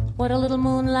 what a little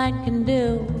moonlight can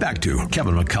do. Back to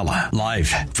Kevin McCullough, live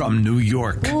from New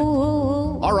York.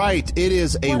 Ooh, all right, it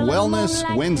is a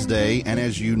Wellness Wednesday, and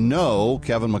as you know,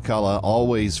 Kevin McCullough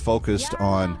always focused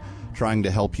on trying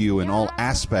to help you in all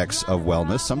aspects of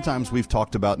wellness. Sometimes we've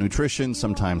talked about nutrition,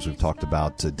 sometimes we've talked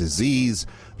about disease.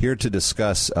 Here to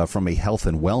discuss from a health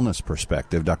and wellness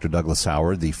perspective, Dr. Douglas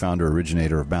Howard, the founder,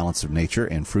 originator of Balance of Nature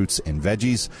and Fruits and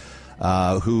Veggies,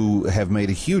 who have made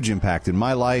a huge impact in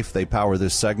my life. They power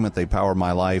this segment. They power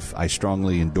my life. I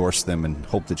strongly endorse them and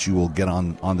hope that you will get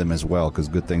on them as well, because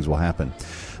good things will happen.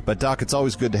 But, Doc, it's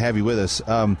always good to have you with us.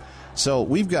 So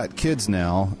we've got kids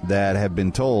now that have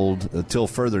been told, till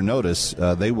further notice,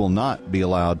 they will not be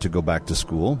allowed to go back to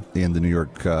school in the New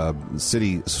York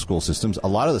City school systems. A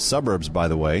lot of the suburbs, by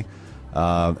the way,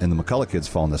 and the McCullough kids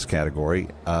fall in this category.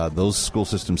 Those school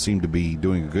systems seem to be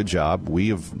doing a good job. We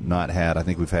have not had, I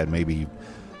think we've had maybe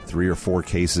 3 or 4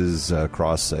 cases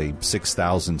across a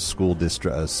 6,000 school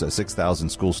district, 6,000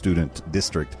 school student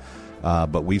district.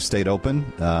 But we've stayed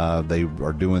open. They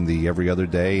are doing the every other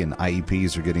day, and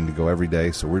IEPs are getting to go every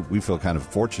day. So we feel kind of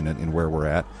fortunate in where we're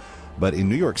at. But in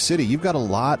New York City, you've got a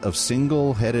lot of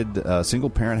single-headed,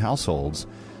 single-parent households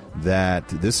that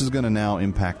this is going to now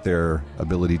impact their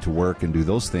ability to work and do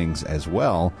those things as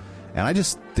well. And I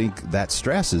just think that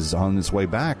stress is on its way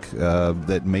back,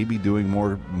 that may be doing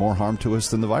more harm to us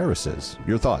than the virus is.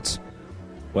 Your thoughts?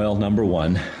 Well, number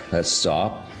one, let's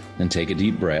stop and take a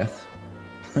deep breath,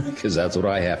 because that's what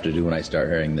I have to do when I start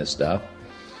hearing this stuff.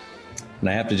 And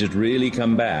I have to just really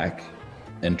come back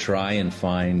and try and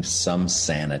find some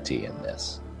sanity in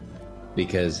this,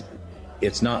 because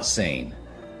it's not sane.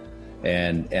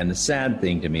 And the sad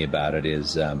thing to me about it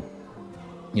is,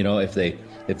 if they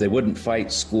wouldn't fight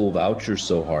school vouchers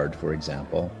so hard, for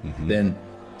example, then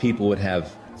people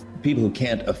who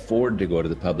can't afford to go to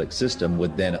the public system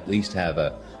would then at least have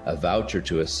a voucher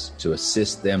to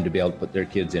assist them to be able to put their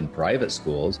kids in private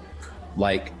schools,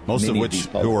 like most of which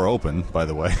who are open, by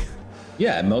the way.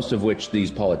 Yeah, most of which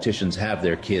these politicians have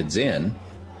their kids in.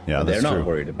 Yeah, they're not true.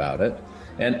 worried about it.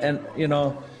 And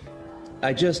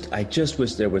I just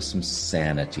wish there was some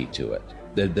sanity to it.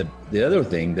 The other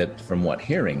thing that, from what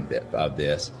hearing of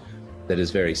this, that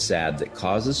is very sad, that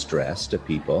causes stress to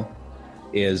people,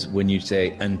 is when you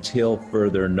say until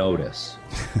further notice.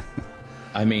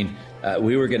 I mean,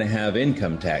 we were going to have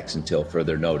income tax until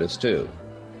further notice too,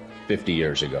 50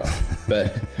 years ago.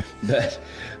 But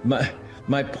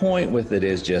my point with it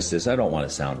is just this. I don't want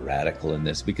to sound radical in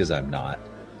this, because I'm not.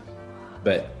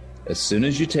 But as soon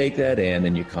as you take that in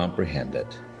and you comprehend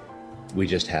it, we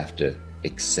just have to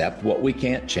accept what we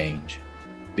can't change,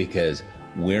 because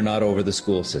we're not over the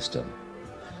school system.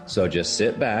 So just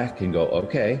sit back and go,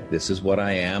 okay, this is what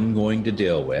I am going to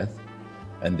deal with.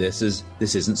 And this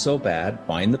isn't so bad.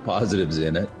 Find the positives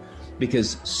in it,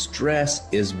 because stress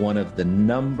is one of the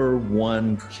number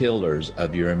one killers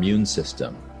of your immune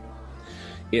system.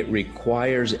 It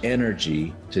requires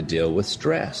energy to deal with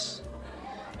stress.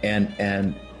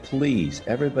 And please,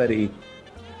 everybody,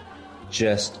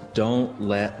 just don't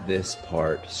let this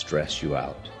part stress you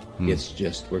out. It's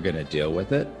just, we're going to deal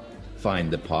with it. Find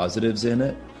the positives in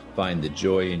it. Find the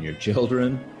joy in your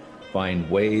children. Find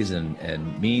ways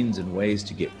and means and ways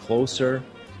to get closer,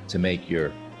 to make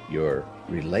your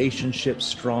relationships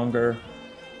stronger.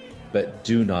 But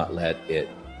do not let it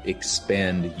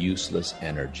expend useless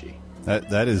energy.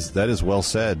 That is well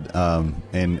said.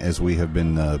 And as we have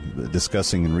been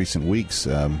discussing in recent weeks,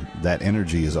 that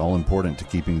energy is all important to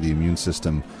keeping the immune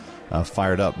system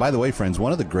fired up. By the way, friends,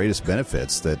 one of the greatest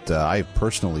benefits that I've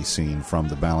personally seen from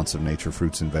the Balance of Nature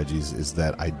fruits and veggies is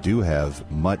that I do have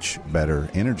much better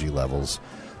energy levels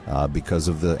because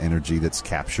of the energy that's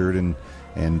captured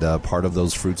and part of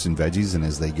those fruits and veggies, and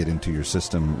as they get into your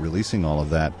system, releasing all of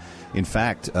that. In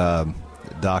fact,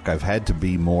 Doc, I've had to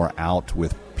be more out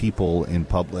with people in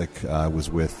public. I was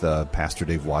with Pastor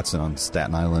Dave Watson on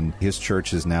Staten Island. His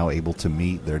church is now able to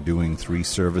meet. They're doing 3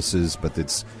 services, but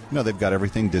it's, they've got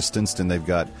everything distanced, and they've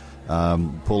got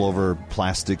pull-over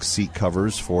plastic seat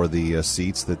covers for the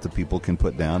seats that the people can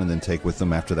put down and then take with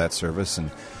them after that service.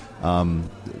 And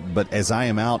but as I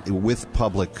am out with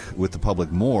the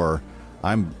public more,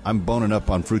 I'm boning up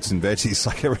on fruits and veggies.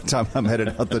 Like every time I'm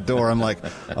headed out the door, I'm like,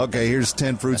 okay, here's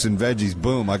 10 fruits and veggies.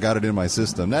 Boom, I got it in my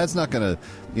system. That's not going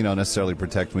to, necessarily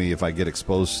protect me if I get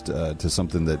exposed to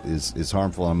something that is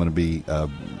harmful. I'm going to be,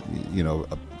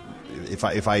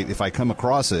 if I come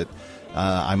across it,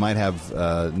 I might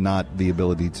have not the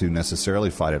ability to necessarily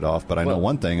fight it off. But I know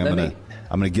one thing: I'm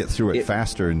going to get through it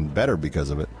faster and better because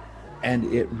of it.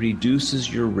 And it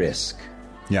reduces your risk.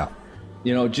 Yeah.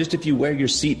 Just if you wear your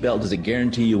seatbelt, does it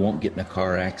guarantee you won't get in a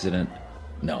car accident?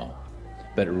 No.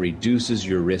 But it reduces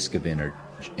your risk of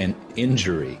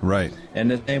injury. Right.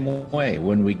 And the same way,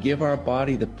 when we give our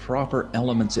body the proper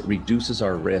elements, it reduces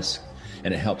our risk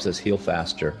and it helps us heal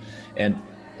faster.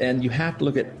 And you have to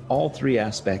look at all three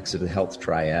aspects of the health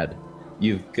triad.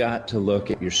 You've got to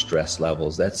look at your stress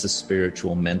levels. That's the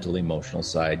spiritual, mental, emotional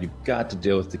side. You've got to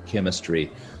deal with the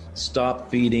chemistry. Stop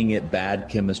feeding it bad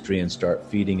chemistry and start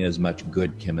feeding it as much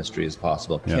good chemistry as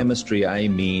possible. Yeah. Chemistry, I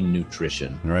mean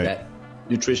nutrition. Right.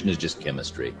 Nutrition is just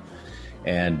chemistry.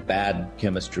 And bad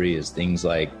chemistry is things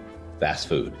like fast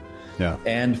food. Yeah.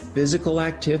 And physical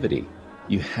activity.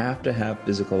 You have to have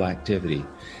physical activity.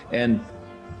 And,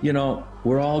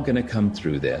 we're all going to come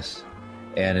through this.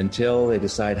 And until they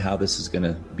decide how this is going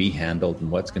to be handled and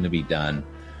what's going to be done,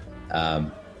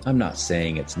 I'm not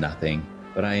saying it's nothing,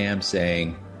 but I am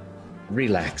saying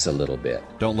relax a little bit.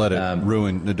 Don't let it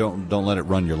don't let it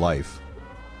run your life.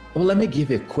 Well, let me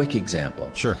give you a quick example.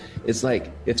 Sure. It's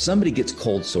like if somebody gets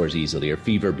cold sores easily or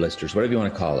fever blisters, whatever you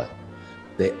want to call it,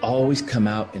 they always come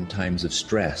out in times of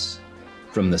stress.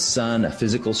 From the sun, a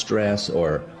physical stress,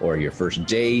 or your first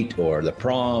date, or the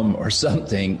prom, or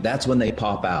something, that's when they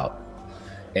pop out.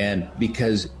 And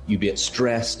because you get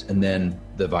stressed and then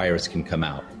the virus can come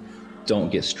out.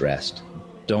 Don't get stressed.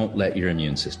 Don't let your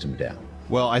immune system down.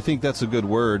 Well, I think that's a good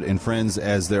word. And friends,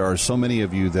 as there are so many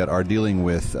of you that are dealing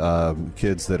with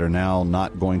kids that are now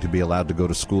not going to be allowed to go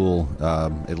to school,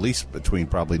 at least between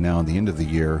probably now and the end of the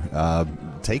year,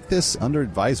 take this under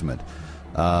advisement.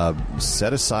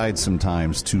 Set aside some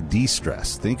times to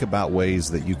de-stress. Think about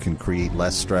ways that you can create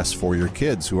less stress for your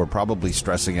kids who are probably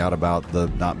stressing out about the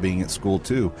not being at school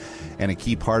too. And a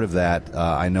key part of that,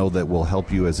 I know that will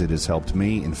help you as it has helped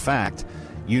me. In fact,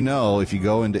 if you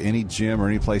go into any gym or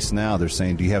any place now, they're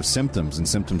saying, do you have symptoms? And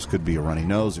symptoms could be a runny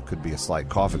nose, it could be a slight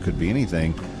cough, it could be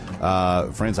anything.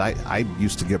 Friends, I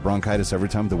used to get bronchitis every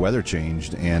time the weather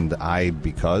changed, and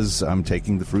because I'm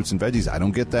taking the fruits and veggies, I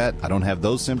don't get that. I don't have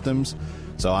those symptoms.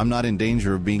 So I'm not in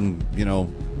danger of being,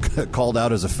 called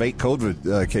out as a fake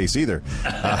COVID case either.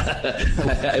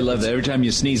 I love that. Every time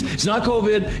you sneeze, it's not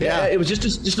COVID. Yeah, it was just a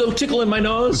little tickle in my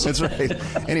nose. That's right.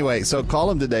 Anyway, so call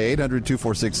them today,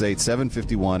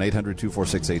 800-246-8751,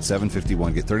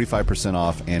 800-246-8751. Get 35%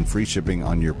 off and free shipping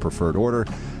on your preferred order.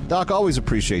 Doc, always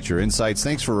appreciate your insights.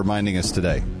 Thanks for reminding us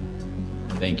today.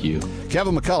 Thank you.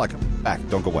 Kevin McCulloch, back.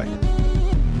 Don't go away.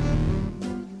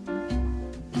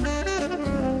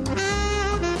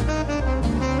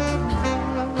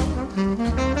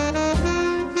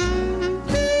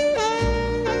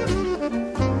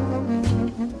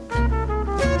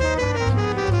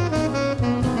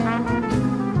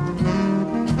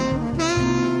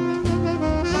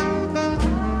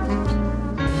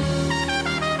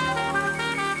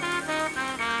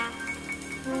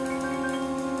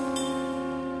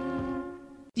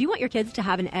 Your kids to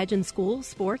have an edge in school,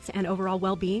 sports, and overall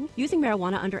well-being? Using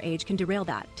marijuana underage can derail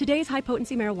that. Today's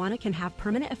high-potency marijuana can have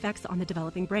permanent effects on the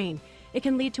developing brain. It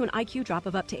can lead to an IQ drop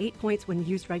of up to 8 points when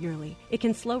used regularly. It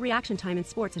can slow reaction time in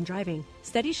sports and driving.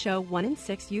 Studies show 1 in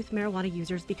 6 youth marijuana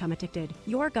users become addicted.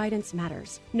 Your guidance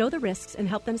matters. Know the risks and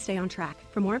help them stay on track.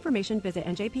 For more information, visit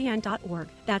njpn.org.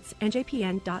 That's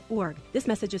njpn.org. This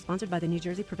message is sponsored by the New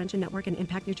Jersey Prevention Network and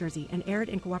Impact New Jersey and aired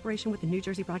in cooperation with the New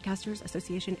Jersey Broadcasters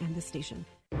Association and this station.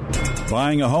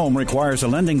 Buying a home requires a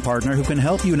lending partner who can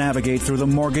help you navigate through the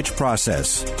mortgage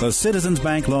process. The Citizens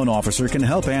Bank loan officer can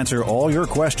help answer all your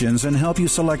questions and help you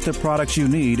select the products you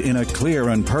need in a clear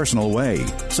and personal way.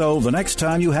 So the next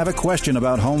time you have a question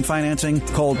about home financing,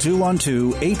 call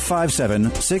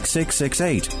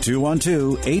 212-857-6668.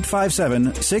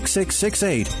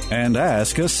 212-857-6668 and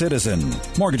ask a citizen.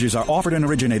 Mortgages are offered and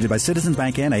originated by Citizens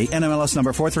Bank N.A., NMLS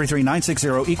number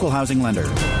 433960, Equal Housing Lender.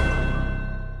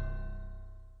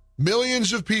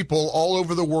 Millions of people all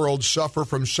over the world suffer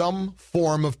from some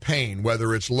form of pain,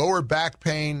 whether it's lower back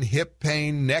pain, hip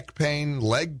pain, neck pain,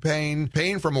 leg pain,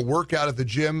 pain from a workout at the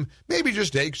gym, maybe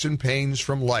just aches and pains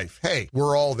from life. Hey,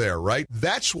 we're all there, right?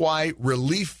 That's why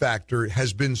Relief Factor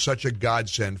has been such a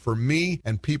godsend for me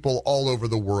and people all over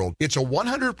the world. It's a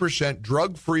 100%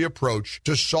 drug-free approach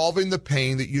to solving the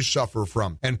pain that you suffer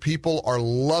from, and people are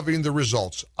loving the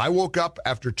results. I woke up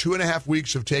after 2.5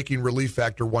 weeks of taking Relief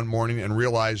Factor one morning and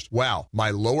realized, wow,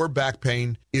 my lower back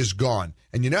pain is gone.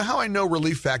 And you know how I know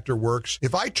Relief Factor works?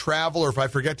 If I travel or if I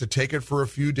forget to take it for a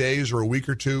few days or a week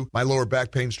or two, my lower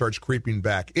back pain starts creeping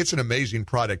back. It's an amazing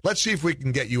product. Let's see if we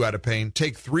can get you out of pain.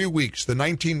 Take 3 weeks. The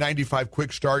 $19.95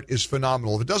 quick start is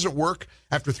phenomenal. If it doesn't work,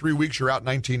 after 3 weeks, you're out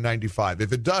 $19.95.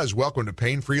 If it does, welcome to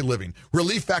pain-free living.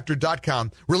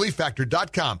 ReliefFactor.com,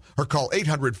 ReliefFactor.com, or call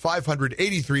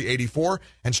 800-500-8384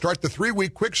 and start the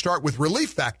 3-week quick start with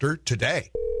Relief Factor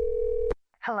today.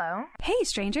 Hello? Hey,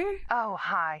 stranger. Oh,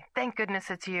 hi. Thank goodness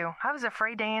it's you. I was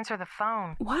afraid to answer the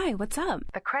phone. Why? What's up?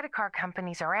 The credit card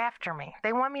companies are after me.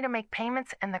 They want me to make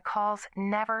payments, and the calls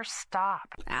never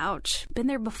stop. Ouch. Been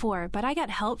there before, but I got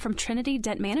help from Trinity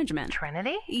Debt Management.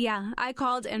 Trinity? Yeah, I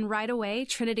called, and right away,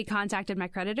 Trinity contacted my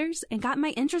creditors and got my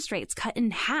interest rates cut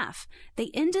in half. They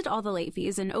ended all the late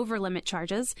fees and over-limit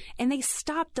charges, and they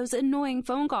stopped those annoying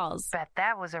phone calls. Bet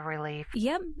that was a relief.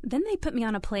 Yep. Then they put me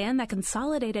on a plan that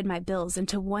consolidated my bills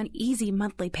into one easy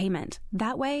monthly payment.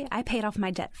 That way, I paid off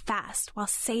my debt fast while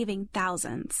saving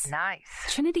thousands. Nice.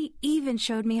 Trinity even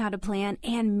showed me how to plan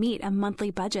and meet a monthly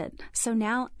budget. So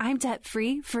now I'm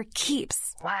debt-free for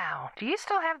keeps. Wow. Do you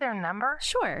still have their number?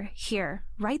 Sure. Here,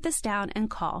 write this down and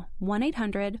call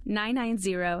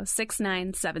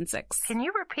 1-800-990-6976. Can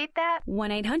you repeat that?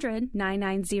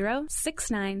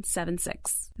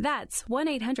 1-800-990-6976. That's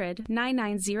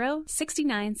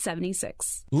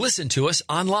 1-800-990-6976. Listen to us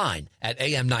online at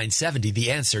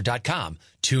am970theanswer.com.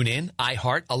 Tune in,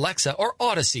 iHeart, Alexa, or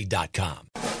Odyssey.com.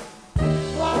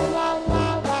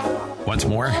 Once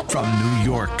more, from New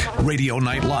York, Radio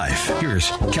Night Live,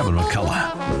 here's Kevin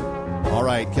McCullough. All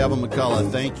right, Kevin McCullough,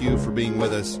 thank you for being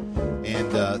with us.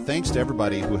 And thanks to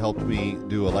everybody who helped me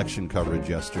do election coverage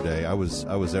yesterday. I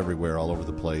was everywhere, all over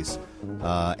the place.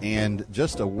 And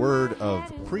just a word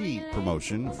of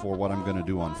pre-promotion for what I'm going to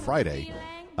do on Friday.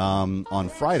 On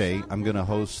Friday, I'm going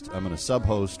to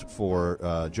sub-host for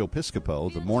Joe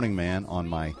Piscopo, the morning man on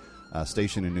my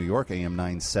station in New York, AM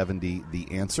 970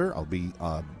 The Answer. I'll be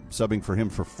subbing for him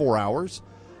for 4 hours.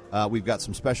 We've got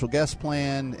some special guests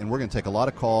planned, and we're going to take a lot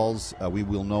of calls. We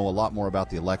will know a lot more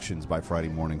about the elections by Friday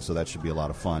morning, so that should be a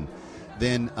lot of fun.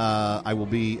 Then I will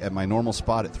be at my normal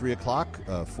spot at 3 o'clock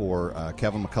for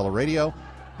Kevin McCullough Radio.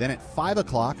 Then at 5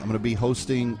 o'clock, I'm going to be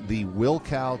hosting the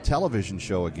Wilkow television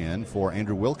show again for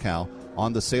Andrew Wilkow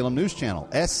on the Salem News Channel,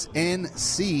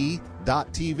 SNC.TV.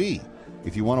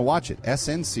 If you want to watch it,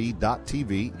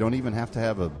 SNC.TV. You don't even have to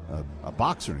have a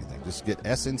box or anything. Just get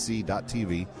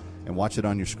SNC.TV and watch it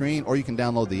on your screen, or you can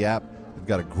download the app. We've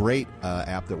got a great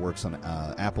app that works on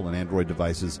Apple and Android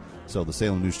devices, so the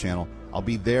Salem News Channel. I'll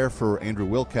be there for Andrew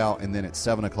Wilkow, and then at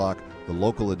 7 o'clock, the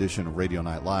local edition of Radio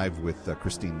Night Live with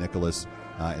Christine Nicholas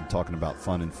and talking about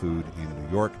fun and food in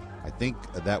New York. I think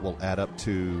that will add up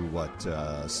to,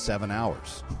 7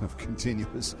 hours of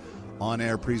continuous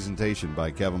on-air presentation by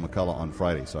Kevin McCullough on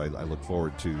Friday, so I look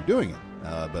forward to doing it,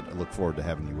 but I look forward to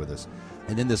having you with us.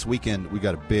 And then this weekend, we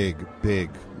got a big,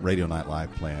 big Radio Night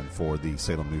Live plan for the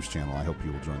Salem News Channel. I hope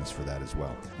you will join us for that as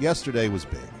well. Yesterday was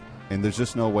big, and there's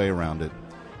just no way around it.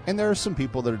 And there are some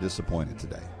people that are disappointed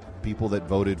today. People that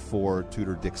voted for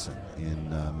Tudor Dixon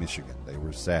in Michigan. They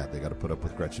were sad. They got to put up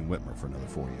with Gretchen Whitmer for another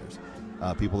 4 years.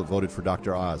 People that voted for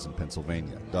Dr. Oz in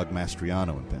Pennsylvania, Doug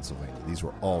Mastriano in Pennsylvania. These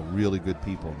were all really good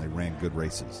people, and they ran good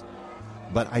races.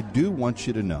 But I do want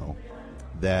you to know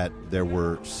that there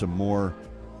were some more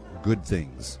good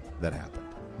things that happened.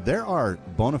 There are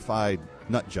bona fide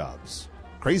nut jobs,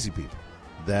 crazy people,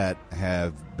 that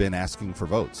have been asking for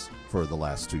votes for the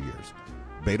last 2 years.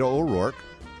 Beto O'Rourke,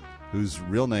 whose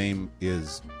real name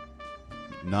is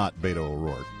not Beto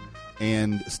O'Rourke,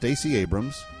 and Stacey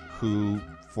Abrams, who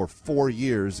for 4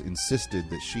 years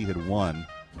insisted that she had won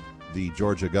the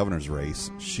Georgia governor's race.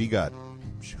 She got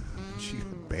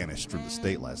banished from the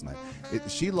state last night.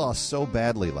 She lost so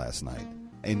badly last night.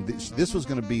 And this was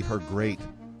going to be her great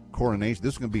coronation.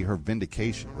 This was going to be her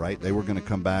vindication, right? They were going to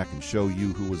come back and show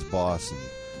you who was boss, and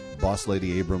Boss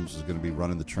Lady Abrams was going to be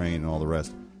running the train and all the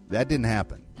rest. That didn't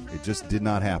happen. It just did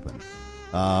not happen.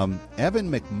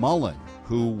 Evan McMullin,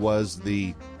 who was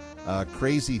the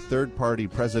crazy third-party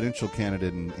presidential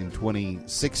candidate in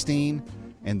 2016,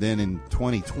 and then in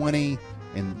 2020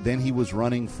 And then he was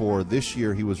running for, this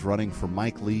year, he was running for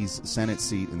Mike Lee's Senate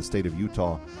seat in the state of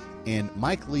Utah. And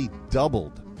Mike Lee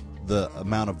doubled the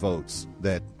amount of votes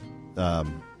that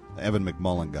Evan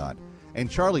McMullin got. And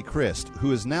Charlie Crist,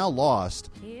 who has now lost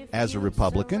as a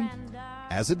Republican,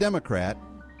 as a Democrat,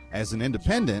 as an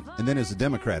independent, and then as a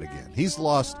Democrat again. He's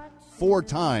lost 4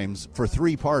 times for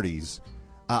 3 parties.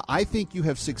 I think you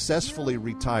have successfully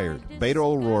retired Beto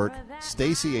O'Rourke,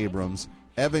 Stacey Abrams,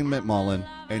 Evan McMullin,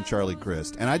 and Charlie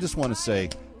Crist. And I just want to say,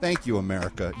 thank you,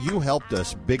 America. You helped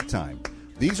us big time.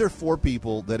 These are 4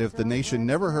 people that if the nation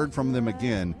never heard from them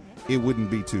again, it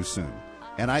wouldn't be too soon.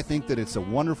 And I think that it's a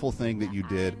wonderful thing that you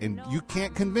did. And you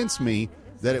can't convince me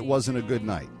that it wasn't a good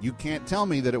night. You can't tell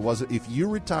me that it wasn't. If you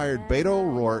retired Beto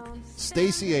O'Rourke,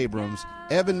 Stacey Abrams,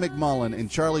 Evan McMullin, and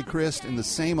Charlie Crist in the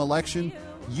same election,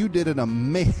 you did an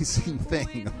amazing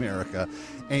thing, America,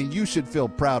 and you should feel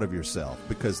proud of yourself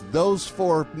because those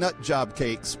 4 nut job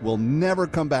cakes will never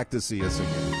come back to see us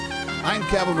again. I'm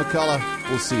Kevin McCullough.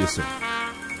 We'll see you soon.